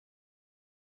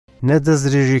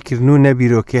نەدەستدرێژیکردن و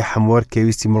نەبیرۆکەی حەمۆر کە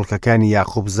ویستی مڵکەکانی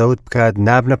یاقوب زەوت بکات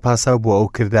نابنە پاساو بۆ ئەو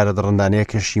کردارە دڕندانەیە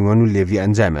کە شیمۆن و لێڤی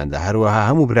ئەنجامیاندا. هەروەها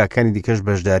هەموو براکانی دیکەش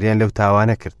بەشداریان لەو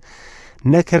تاوانە کرد.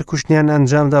 نەکەر کوشتیان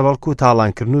ئەنجامدا بەڵکو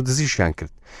تاڵانکردن و دزیشیان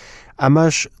کرد.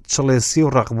 ئەمەش چڵێسی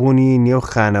و ڕقبوونی نێو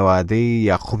خانەوادەی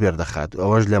یاقوب دەردەخات و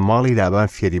ئەوەش لە ماڵی لابان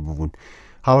فێری ببوون.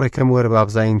 هاوڕێکەم وەرە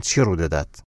بابزین چی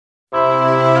ڕوودەدات.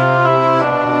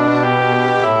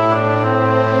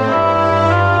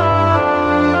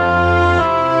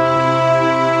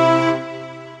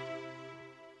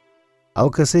 ئەو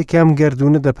کەسەی کەم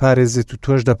گردونە دەپارێزێت و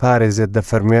تۆش دەپارێزێت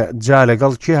دەفەرمێ جا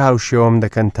لەگەڵ کێ هاوشێوەم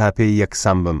دەکەن تا پێی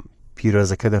یەکسان بم.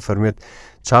 پیرۆزەکە دەفەرمێت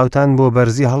چاوتان بۆ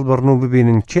بەرزی هەڵبڕن و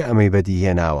ببینن کێ ئەمەی بەدی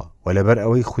هێناوە و لەبەر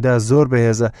ئەوەی خوددا زۆر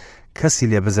بەهێزە کەسی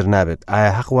لێ بزر نابێت.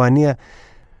 ئایا حەقوانیە؟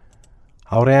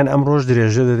 هاوڕێیان ئەمڕۆژ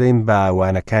درێژە دەدەین بە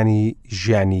وانەکانی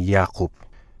ژیانی یاقوب.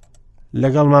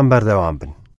 لەگەڵمان بەردەوام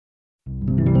بن.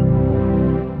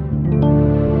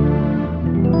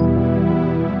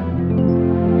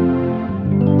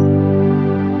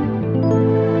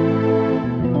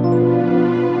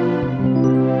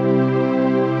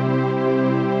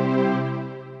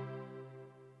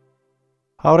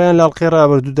 هاوڕێیان لاقەی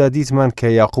ڕابردوودا دیتمان کە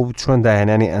یاقوب چۆن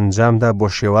داهێنانی ئەنجامدا بۆ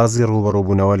شێوازی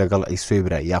ڕوبەڕووبوونەوە لەگەڵ ئەیسۆی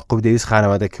برا. یاقوب دەویست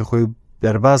خانەوادەکە خۆی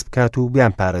دەرباز بکات و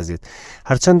بیان پارێزێت.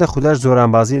 هەرچەندە خودداش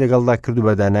زۆرانبازی لەگەڵدا کرد و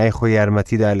بە دانایی خۆی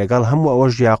یارمەتیدا لەگەڵ هەموو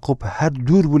ئەوەش یاقوب هەر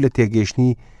دوور بوو لە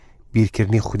تێگەیشتنی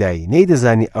بیرکردنی خودایی.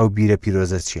 نەیدەزانی ئەو بیرە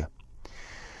پیرۆزە چییە.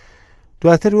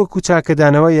 دواتر وەکو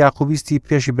چاکەدانەوە یاقوبیستی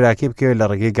پێشی براکێ بکەوێت لە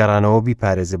ڕێگەی گەڕانەوە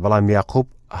بیپارێزێ. بەڵام یاقوب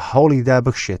هەوڵیدا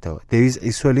بخشێتەوە. دەویست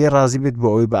ئەیسۆ لێ ڕازی بێت بۆ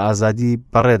ئەوەی بە ئازادی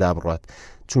بەڕێدا بڕات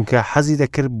چونکە حەزی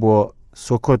دەکرد بۆ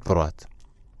سۆکۆت بڕات.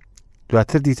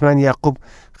 دواتر دیتمان یاقوب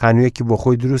خانوویەکی بۆ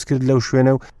خۆی دروست کرد لەو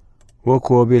شوێنە و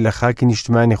وەکوەوە بێ لە خاکی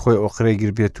نیشتمانی خۆی ئۆقرەی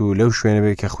گربێت و لەو شوێنە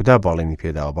بێت کە خوددا باڵێنی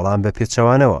پێداوە. بەڵام بە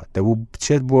پێچەوانەوە دەبوو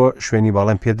بچێت بۆ شوێنی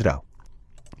باڵێن پێدراو.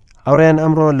 ئەوڕێیان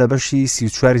ئەمڕۆ لە بەشی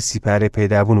 34 سیپارەی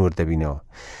پەیدابوون وەردەبینەوە.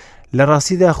 لە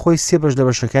ڕاستیدا خۆی سێ بەش لە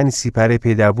بەشەکانی سیپارەی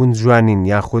پەیدابوون جوانین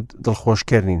یاخود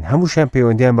دڵخۆشکردین. هەمووشیان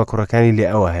پەیوەندیان بە کوڕەکانی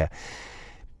لێئەوە هەیە.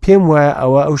 پێم وایە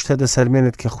ئەوە ئەو شتە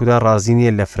دەسەرمێنێت کە خوددا ڕازی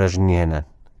نییە لە فرەژنیێنان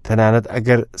تەنانەت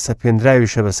ئەگەر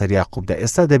سەپێنراویشە بەسەر یاقوبدا.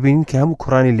 ئێستا دەبینین کە هەموو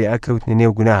کوڕانی لێئە کەوتنە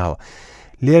نێو گوناهەوە.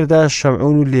 لێردا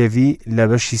شەمعون و لێڤی لە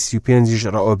بەشی 35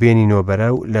 ڕەئۆبێنی نۆبەرە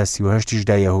و لە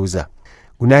 38دا یەهوزە.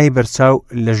 گوناهی بەرچاو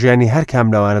لە ژیانی هەر کام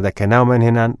لەوانەدا کە ناومان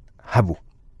هێنان هەبوو.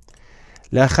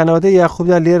 لە خانەوادەی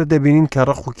یاقوبدا لێرە دەبینین کە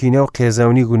ڕق و کینە و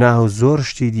قێزەونی گوناه و زۆر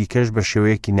شتی دیکەش بە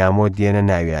شێوەیەکی نامۆ دێنە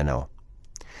ناویانەوە.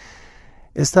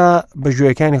 ئێستا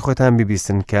بەژوێیەکانی خۆتان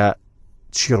ببیستن کە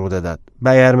چی ڕوودەدات.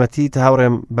 با یارمەتی تا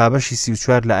هاوڕێم بابەشی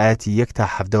 34 لە ئاەتی 1 تا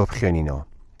 7 بخوێنینەوە.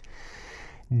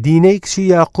 دینەی کچی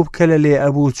یاقوب کە لە لێئە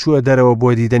بوو چووە دەرەوە بۆ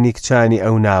دیدەنی کچانی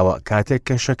ئەو ناوە. کاتێک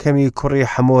کە شەخەمی کوڕی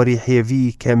حەمۆری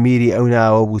حیڤی کە میری ئەو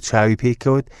ناوە بوو چاوی پێی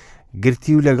کەوت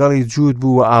گرتی و لەگەڵی جوود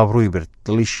بوو و ئابڕووی برد.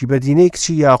 دڵیشی بە دینەی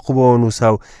کچی یاقوبەوە نووسا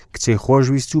و کچەی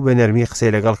خۆشویست و بە نەرمی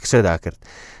قسەی لەگەڵ کچەدا کرد.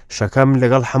 شەخەم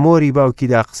لەگەڵ حەمۆری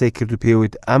باوکیدا قسەی کرد و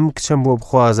پێوت ئەم کچەم بۆ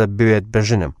بخوازە ببێت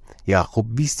بەژنم. یاقوب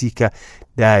بیستی کە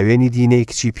داوێنی دینەی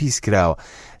کچی پیسکراوە.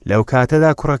 لەو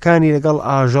کاتەدا کوڕەکانی لەگەڵ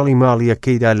ئاژەڵی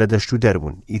ماڵیەکەیدا لە دەشت و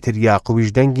دەربوون. ئیتر یاقوبیش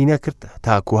دەنگی نەکرد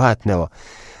تاکو هاتنەوە.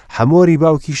 حەمۆری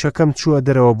باوکی شەخەم چووە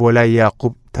دەرەوە بۆ لای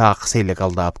یاقوب تا قسەی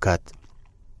لەگەڵدا بکات.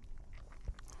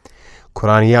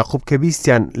 کوڕانی یاقوب کە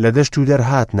بیستیان لە دەشت و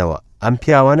دەرهاتنەوە. ئەم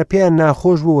پیاوانە پێیان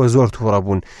ناخۆش بووە زۆر تووڕە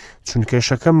بوون چونکە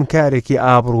شەخەم کارێکی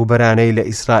ئابڕوو بەرانەی لە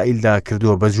ئیسرائیلدا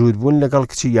کردووە بەجوود بوون لەگەڵ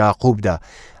کچی یاقوبدا.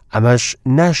 ئەمەش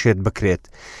ناشێت بکرێت.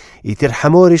 ئیتر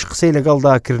حەمۆریش قسەی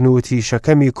لەگەڵدا کردنوتی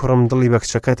شەخەمی کوڕم دڵی بە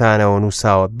کچەکەتانەوە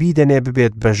نووساوە بیدەنێ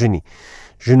ببێت بەژنی.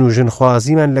 ژن و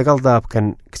ژنخوازیمان لەگەڵدا بکەن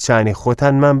کچانی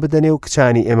خۆتانمان بدەنێ و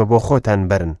کچانی ئێمە بۆ خۆتان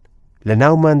برن. لە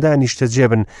ناوماندا نیشتە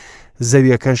جێبن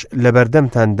زەویەکەش لە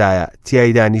بەردەمتاندایە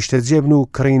تیایدا نیشتە جێبن و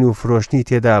کڕین و فرۆشتنی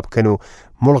تێدا بکەن و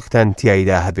مڵکتان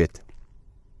تیایدا هەبێت.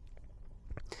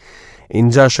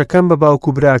 اینجا شەخەم بە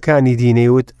باوکو براکانی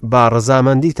دینەیوت با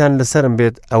ڕەزامەندیتان لەسرم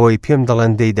بێت ئەوەی پێم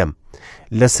دەڵێن دەیدەم.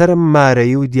 لەسرم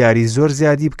مارەی و دیاری زۆر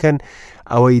زیادی بکەن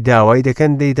ئەوەی داوای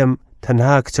دەکەن دەیدەم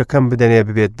تەنها کچەکەم بدەنێ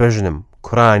ببێت بەژنم.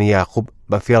 کوڕانی یاقوب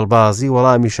بە فێڵبازی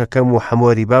وەڵامی شەخەم و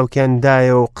حەمۆری باوکیان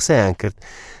دایەوە و قسەیان کرد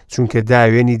چونکە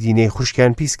داوێنی دینەی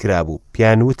خوشکیان پیسکرا بوو.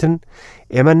 پیانوتن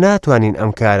ئێمە ناتوانین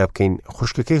ئەم کارە بکەین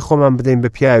خوشکەکەی خۆمان بدەین بە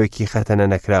پیاوێکی خەتەنە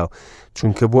نەکراو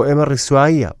چونکە بۆ ئێمە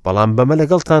ڕیسواییە. بەڵام بەمە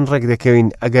لەگەڵتان ڕێک دەکەوین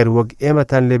ئەگەر وەک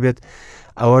ئێمەتان لێبێت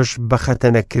ئەوەش بە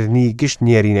خەتەنەکردنی گشت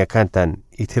نێرینەکانتان.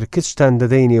 ئیتر کچتان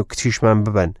دەدەینێ و کچیشمان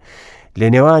ببەن. لە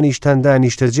نێوانیشتاندا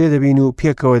نیشتەجێ دەبین و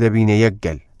پێکەوە دەبینە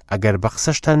یەکگەل. ئەگەر بە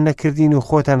قسەشتان نەکردین و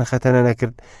خۆتان خەتەنە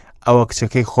نەکرد ئەوە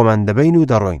کچەکەی خۆمان دەبین و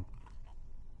دەڕۆین.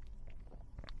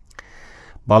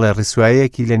 بەڵێ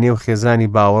ڕیسوایەکی لە نێو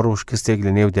خێزانی باوەڕ و شکستێک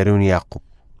لە نێو دەرونی یاقوب.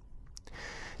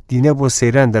 دینە بۆ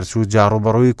سەیران دەرچوو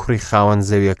جاڕوبەڕووی کوڕی خاوەن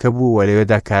زەویەکە بوو و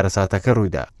لەوێدا کارەساتەکە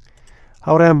ڕوویدا.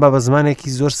 هاوڕێیان بە زمانێکی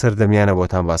زۆر سەردەمیانە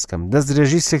بۆتان باسکەم.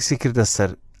 دەستدرێژی سێکسی کردە سەر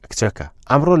کچەکە.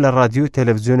 ئەمڕۆ لە ڕادیۆ و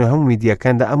تەلەڤیزیۆن هەموو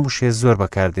میدیاکاندا ئەم وشێ زۆر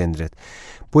بەکاردێنرێت.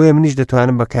 بۆیە منیش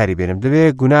دەتوانم بەکاری بێنم.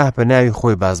 دەبێت گوناه بە ناوی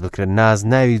خۆی باز بکرێت، ناز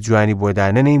ناوی جوانی بۆ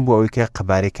دانەنین بۆ ئەوەی کە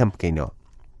قەبارەی کەم بکەینەوە.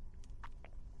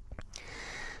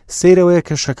 سەیرەوەیە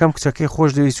کە شەکەم کچەکەی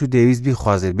خۆش دەویست و دەویست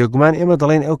بیخوازێت. بێگومان ئێمە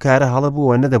دەڵێن ئەو کارە هەڵە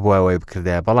بووە نەدەبووایەوەی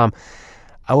بکردایە، بەڵام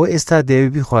ئەوە ئێستا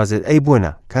دەوێت بیخوازێت. ئەی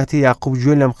بۆنە کاتی یاقوب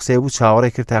گوێ لەم قسەی بوو چاوەڕێ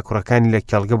کرد تا کوڕەکانی لە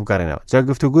کێڵگە بگەڕێنەوە. جا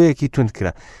گفتوگۆیەکی تند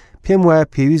کرا. پێم وایە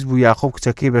پێویست بوو یاقوب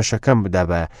کچەکەی بە شەکەم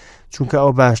بدابایە، چونکە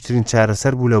ئەو باشترین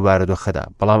چارەسەر بوو لەو بارەدۆخەدا،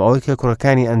 بەڵام ئەوەی کە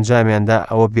کوڕەکانی ئەنجامیاندا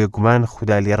ئەوە بێگومان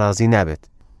خودا لێ ڕازی نابێت.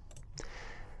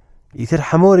 ئیتر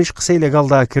حەمۆریش قسەی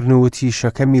لەگەڵداکردن و وتی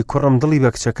شەکەمی کوڕم دڵی بە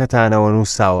کچەکەتانەوە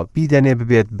نووساوە، بیدەنێ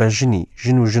ببێت بە ژنی،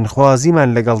 ژن و ژنخوازیمان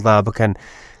لەگەڵدا بکەن،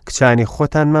 کچانی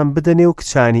خۆتانمان بدەنێ و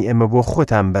کچانی ئێمە بۆ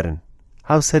خۆتان برن.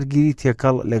 هاوسەرگیری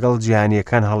تێکەڵ لەگەڵ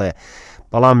جیهانیەکان هەڵەیە،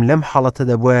 بەڵام لەم حاڵەتە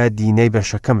دەبووە دینەی بە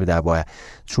شەکەم بدابووە،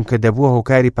 چونکە دەبووە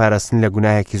هۆکاری پاراستن لە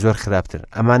گوناهێکی زۆر خراپتر.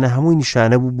 ئەمانە هەمووی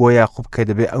نیشانە بوو بۆ یاقوب کە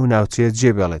دەبێت ئەو ناوچەیە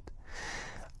جێبێڵێت.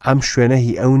 ئەم شوێنە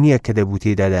هی ئەو نییە کە دەبوو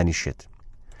تێیدا دانیشێت.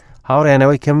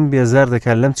 هاوڕێنەوەی کە من بێزار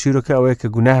دەکات لەم چیرۆکە ئەوەیە کە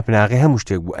گوناه بناغی هەموو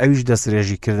شتێک بوو، ئەویش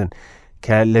دەستڕێژی کردن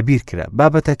کە لەبیر کرا.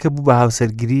 بابەتەکە بوو بە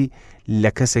هاوسەرگیری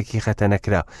لە کەسێکی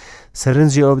خەتەنەکرا.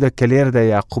 سەرنجی ئەو بدە کە لێرەدا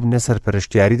یاقوب نەسەر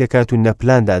پەرشتیاری دەکات و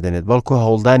نەپلان دادەنێت، بەڵکو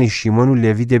هەوڵدانی شیمۆن و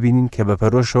لێڤی دەبینین کە بە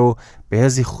پەرۆشەوە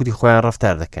بەهێزی خودی خۆیان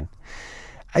ڕەفتار دەکەن.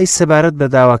 ئەی سەبارەت بە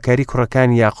داواکاری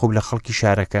کوڕەکانی یاقوب لە خەڵکی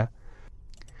شارەکە.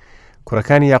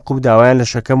 کوڕەکانی یاقوب داوایان لە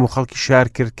شەکەم و خەڵکی شار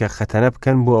کرد کە خەتەنە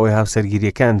بکەن بۆ ئەوەی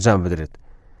هاوسەرگیریەکە ئەنجام بدرێت.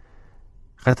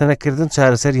 خەتەنەکردن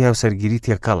چارەسەری هاوسەرگیری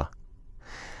تێکەڵە.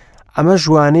 ئەمە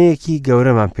ژوانەیەکی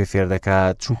گەورەمان پێ فێر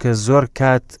دەکات، چونکە زۆر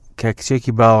کات کە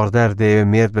کچێکی باوەڕدار دەیەوێت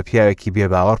مێرد بە پیاوێکی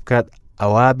بێباوەڕ بکات،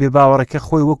 ئەوە بێباوەڕەکە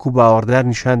خۆی وەکو باوەڕدار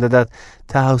نیشان دەدات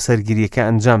تا هاوسەرگیریەکە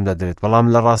ئەنجام دەدرێت، بەڵام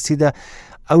لە ڕاستیدا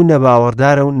ئەو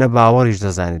نەباوەڕدارە و نەباوەڕیش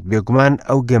دەزانێت. بێگومان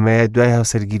ئەو گەمەیە دوای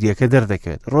هاوسەرگیریەکە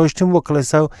دەردەکەوێت. ڕۆیشتن بۆ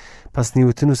کڵێسا و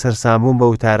پەسنیوتن و سەرسامبوون بە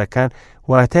وتارەکان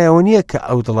واتای ئەوە نییە کە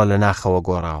ئەو دڵە لە ناخەوە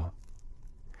گۆڕاوە.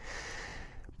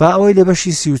 با ئەوەی لە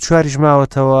بەشی 34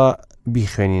 ماوەتەوە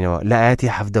بیخوێنینەوە لە ئاەتی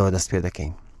 7 دەست پێ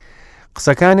دەکەین.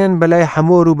 قسەکانیان بەلای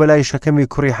حەمۆر و بەلای شەکەمی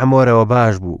کوڕی حەمۆرەوە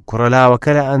باش بوو.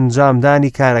 کوڕەلاوەکە لە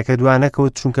ئەنجامدانی کارەکە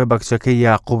دوانەکەوت، چونکە بە کچەکەی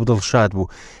یاقوب دڵشاد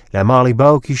بوو. لە ماڵی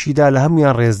باوکیشیدا لە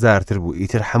هەمویان ڕێزدارتر بوو.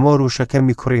 ئیتر حەمۆر و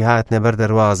شەکەمی کوڕی هاتنە بەر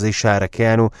دەروازەی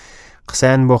شارەکەیان و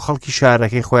قسەیان بۆ خەڵکی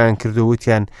شارەکەی خۆیان کرد و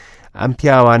وتیان ئەم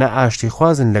پیاوانە ئاشتی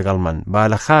خوازن لەگەڵ من، با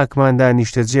لە خاکماندا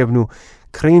نیشتە جێبن و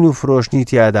کڕین و فرۆشتنی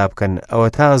تیادا بکەن، ئەوە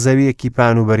تا زەویەکی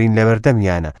پان و بەرین لە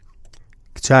بەردەمیانە.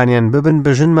 کچانیان ببن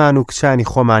بە ژنمان و کچانی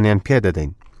خۆمانیان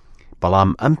پێدەدەین، بەڵام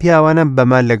ئەم پیاوانە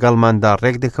بەمە لەگەڵماندا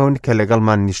ڕێک دەکەون کە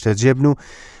لەگەڵمان نیشتە جێبن و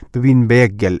ببین بە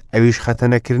یەک گەل، ئەویش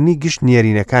خەتەنەکردنی گشت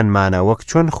نێرینەکانمانە وەک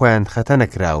چۆن خۆیان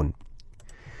خەتەنەکراون.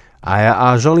 ئایا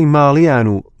ئاژەڵی ماڵیان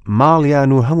و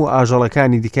ماڵیان و هەموو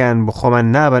ئاژەڵەکانی دیکەیان بە خۆمان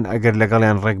نابن ئەگەر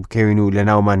لەگەڵیان ڕێک بکەوین و لە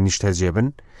ناومان نیشتە جێبن؟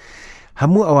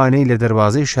 هەموو ئەوانەی لە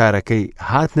دەروازەی شارەکەی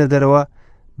هاتنە دەرەوە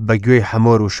بە گوێی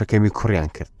حەمۆر و شەکەمی کوڕیان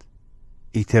کرد.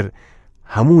 ئیتر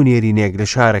هەموو نێرینێک لە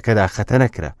شارەکەدا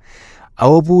خەتەنەکرا.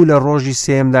 ئەوە بوو لە ڕۆژی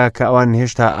سێمدا کە ئەوان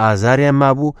هێشتا ئازاریان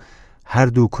مابوو.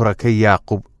 هەردوو کوڕەکەی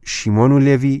یاقوب، شیمۆن و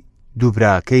لێڤی، دوو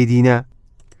براکەی دینە،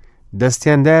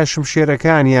 دەستیاندایە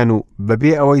شمشێرەکانیان و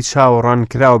بەبێ ئەوەی چاوەڕان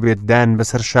کراو بێت دان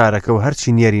بەسەر شارەکە و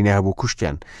هەرچی نێرینە هەبوو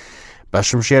کوشتیان. بە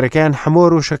شمشێرەکان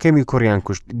حەمۆر و شەکەمی کوڕیان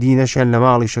کوشت. دینەشیان لە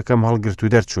ماڵی شەکەم هەڵگرت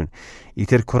و دەرچوون.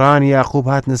 ئیتر کوڕانی یاقوب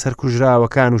هاتنە سەر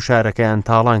کوژراوەکان و شارەکەیان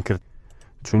تاڵان کرد،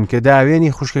 چونکە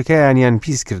داوێنی خوشکەکەیانیان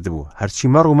پیس کرد بوو. هەرچی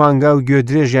مەڕ و مانگا و گوێ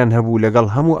درێژیان هەبوو لەگەڵ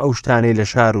هەموو ئەو شتانەی لە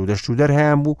شار و دەشت و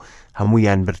دەرهیان بوو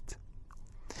هەموویان برد.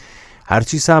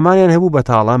 هەرچی سامانیان هەبوو بە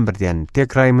تاڵان بردیان.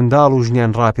 تێکرای منداڵ و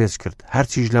ژنیان ڕاپێچ کرد.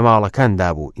 هەرچیش لە ماڵەکاندا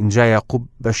بوو. اینجا یاقوب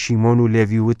بە شیمۆن و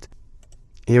لێڤی وت: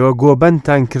 ئێوە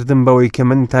گۆبەندتان کردم بەوەی کە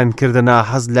منتان کردە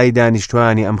ناحەز لای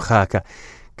دانیشتوانی ئەم خاکە،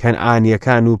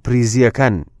 کەنعانیەکان و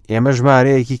پریزیەکان. ئێمە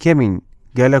ژمارەیەکی کەمین،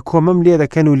 گەلە کۆمەم لێ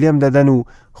دەکەن و لێم دەدەن و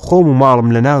خۆم و ماڵم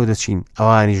لە ناو دەچین.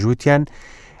 ئەوانی ژووتیان: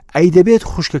 ئەی دەبێت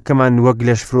خوشکەکەمان وەک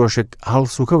لەش فرۆشک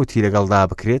هەڵسوکەوتی لەگەڵدا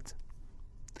بکرێت.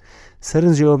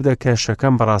 سەرنجی ئەوە بدە کە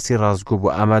شەکەم بەڕاستی ڕازگۆ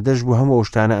بوو، ئامادەش بوو هەموو ئەو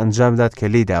شتانە ئەنجام دات کە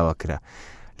لێی داواکرا.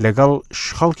 لەگەڵ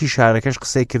خەڵکی شارەکەش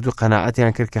قسەی کرد و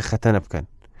قەناعەتیان کرد کە خەتەنە بکەن.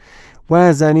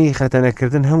 وایە زانی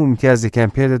خەتەنەکردن هەموو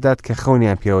امتیازێکیان پێدەدات کە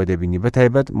خەونیان پێوە دەبینی،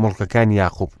 بەتایبەت مڵکەکانی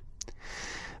یاقوب.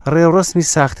 ڕێوڕسمی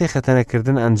ساختەی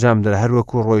خەتەنەکردن ئەنجام دەدا،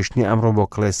 هەروەکو ڕۆیشتنی ئەمڕۆ بۆ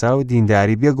کڵێسا و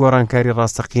دینداری بێ گۆڕانکاری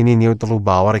ڕاستەقینەی نێو دڵ و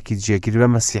باوەڕێکی جێگیر بە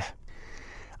مەسیح.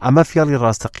 ئەمە فێڵی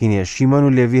ڕاستەقینەیە. شیمەن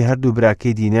و لێڤی هەردوو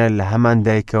براکەی دینە لە هەمان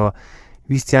دایکەوە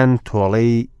ویستیان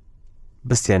تۆڵەی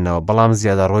بستێنەوە، بەڵام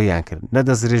زیادە ڕۆیان کرد.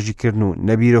 نەدەستدرێژیکردن و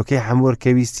نەبیرۆکەی حەمۆر کە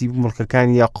ویستی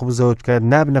مڵکەکانی یاقوب زەوت بکات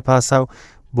نابنە پاساو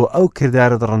بۆ ئەو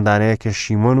کردارە دڕندانەیە کە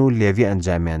شیمۆن و لێڤی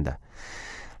ئەنجامیاندا.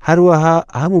 هەروەها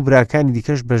هەموو براکانی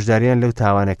دیکەش بەشداریان لەو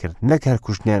تاوانە کرد، نەک هەر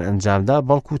کوشتنیان ئەنجامدا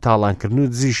بەڵکو تاڵانکردن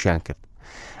و دزیشیان کرد.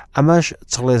 ئەمەش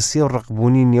چڵێسی و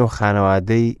ڕقبوونی نێو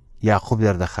خانەوادەی یاقوب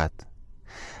دەردەخات.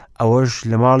 ئەوەش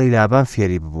لە ماڵی لابان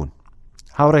فێری ببوون.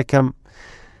 هاوڕێکەم،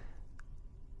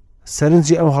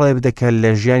 سەرنجی ئەو هەڵێ بدەکە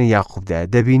لە ژیانی یاقوبدا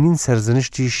دەبینین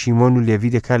سەرزنشتی شیمۆن و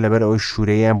لێڤی دەکات لەبەر ئەوەی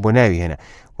شوورەیان بۆ ناوی هێنا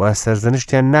و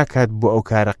سەرزنشتیان ناکات بۆ ئەو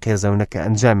کارە قێزەونە کە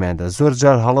ئەنجامیاندا. زۆر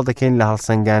جار هەڵە دەکەین لە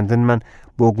هەڵسەنگاندنمان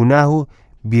بۆ گوناه و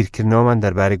بیرکردنەوەمان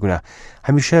دەربارەی گوناه.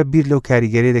 هەمیشە بیر لەو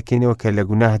کاریگەری دەکەینەوە کە لە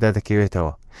گوناهدا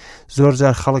دەکەوێتەوە. زۆر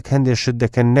جار خەڵک هەندێک شت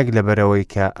دەکەن نەک لەبەرەوەی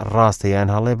کە ڕاستە یان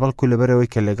هەڵێ، بەڵکو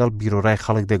لەبەرەوەی کە لەگەڵ بیرۆڕای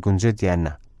خەڵک دەگونجێت یان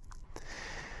نا.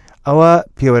 ئەوە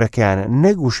پێوەرەکەیانە،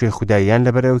 نەک وشەی خوداییان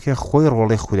لەبەرەوەی کە خۆی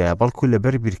ڕۆڵی خودایە، بەڵکو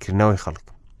لەبەر بیرکردنەوەی خەڵک.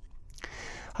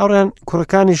 هەوڕێن،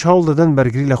 کوڕەکانیش هەوڵ دەدەن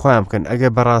بەرگری لە خۆیان بکەن.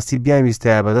 ئەگەر بەڕاستی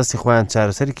بیانویستایە بەدەستی خۆیان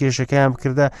چارەسەری کێشەکەیان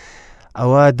بکردە،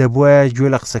 ئەوە دەبووایە گوێ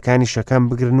لە قسەکانی شەکەم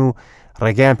بگرن و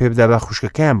ڕێگەیان پێ بدە با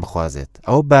خوشکەکەیان بخوازێت.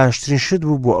 ئەوە باشترین شت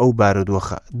بوو بۆ ئەو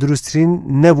بارودۆخە. دروستترین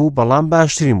نەبوو، بەڵام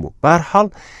باشترین بوو. بەهەرحاڵ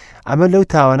ئەمە لەو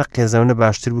تاوانە قێزەونە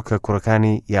باشتر بوو کە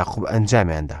کوڕەکانی یاقوب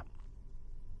ئەنجامیاندا.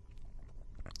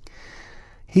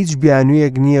 هیچ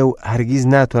بیانوویەک نییە و هەرگیز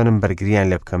ناتوانم بەرگریان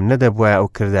لێ بکەم، نەدەبووایە ئەو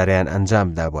کرداریان ئەنجام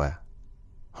بدابووە.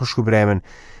 خوشک و برای من،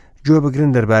 گوێ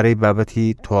بگرن دەربارەی بابەتی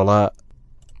تۆڵە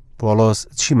پۆلۆس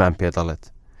چیمان پێ دەڵێت.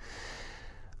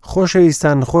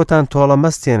 خۆشەویستان، خۆتان تۆڵە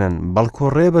مەستێنن، بەڵکو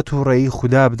ڕێ بە تووڕێی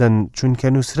خوددا بدەن، چونکە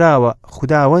نووسراوە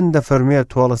خوداوەند دەفەرمێت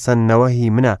تۆڵە سەننەوە هی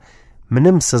منە،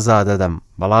 منم سزا دەدەم.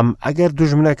 بەڵام ئەگەر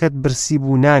دوژمنەکەت برسی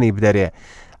بوو نانی بدەرێ،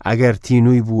 ئەگەر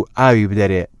تینووی بوو ئاوی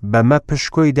بدەرێ، بەمە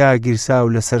پشکۆی داگیرسا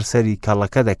و لە سەرسەری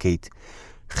کەڵەکە دەکەیت.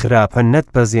 خراپە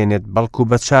نەتبەزێنێت، بەڵکو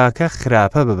بە چاکە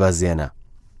خراپە ببەزێنە.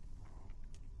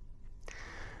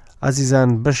 ئازیزان،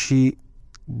 بەشی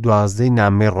 12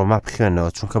 نامەی ڕۆما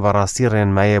بخوێنەوە، چونکە بەڕاستی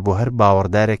ڕێنمایە بۆ هەر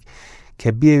باوەڕدارێک کە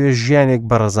بێوێ ژیانێک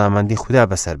بە ڕەزامەندی خوددا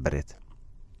بەسەر بێت.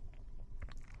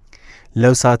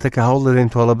 لەو ساتە کە هەوڵ دەدەین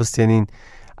تۆڵە بستێنین،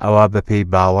 ئەوە بەپێی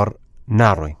باوەڕ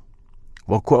ناڕۆین،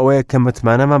 وەکو ئەوەیە کە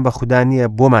متمانەمان بە خوددا نییە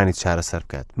بۆمانی چارەسەر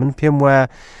بکات. من پێم وایە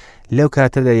لەو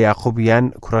کاتەدا یاقوب یان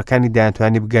کوڕەکانی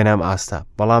دایانتوانی بگەنام ئاستا،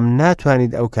 بەڵام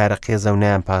ناتوانید ئەو کارە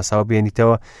قێزەونەیان پاساو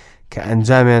بێنیتەوە کە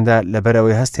ئەنجامیاندا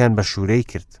لەبەرەوەی هەستیان بە شوورەی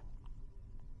کرد.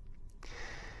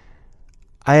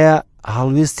 ئایا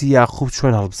هەڵوێستی یاقوب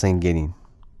چۆن هەڵبسەنگێنین؟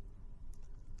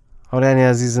 هەوڕیانی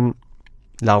عەزیزم،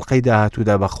 لاقەی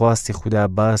داهاتوودا بەخواستی خوددا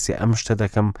باسی ئەم شتە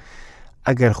دەکەم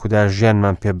ئەگەر خوددا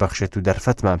ژیانمان پێ بەخشێت و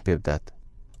دەرفەتمان پێ بدات.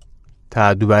 تا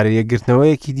دووبارە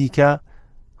یەکگرتنەوەیەکی دیکە،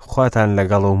 خواتان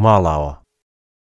لەگەڵ و ماڵاوە.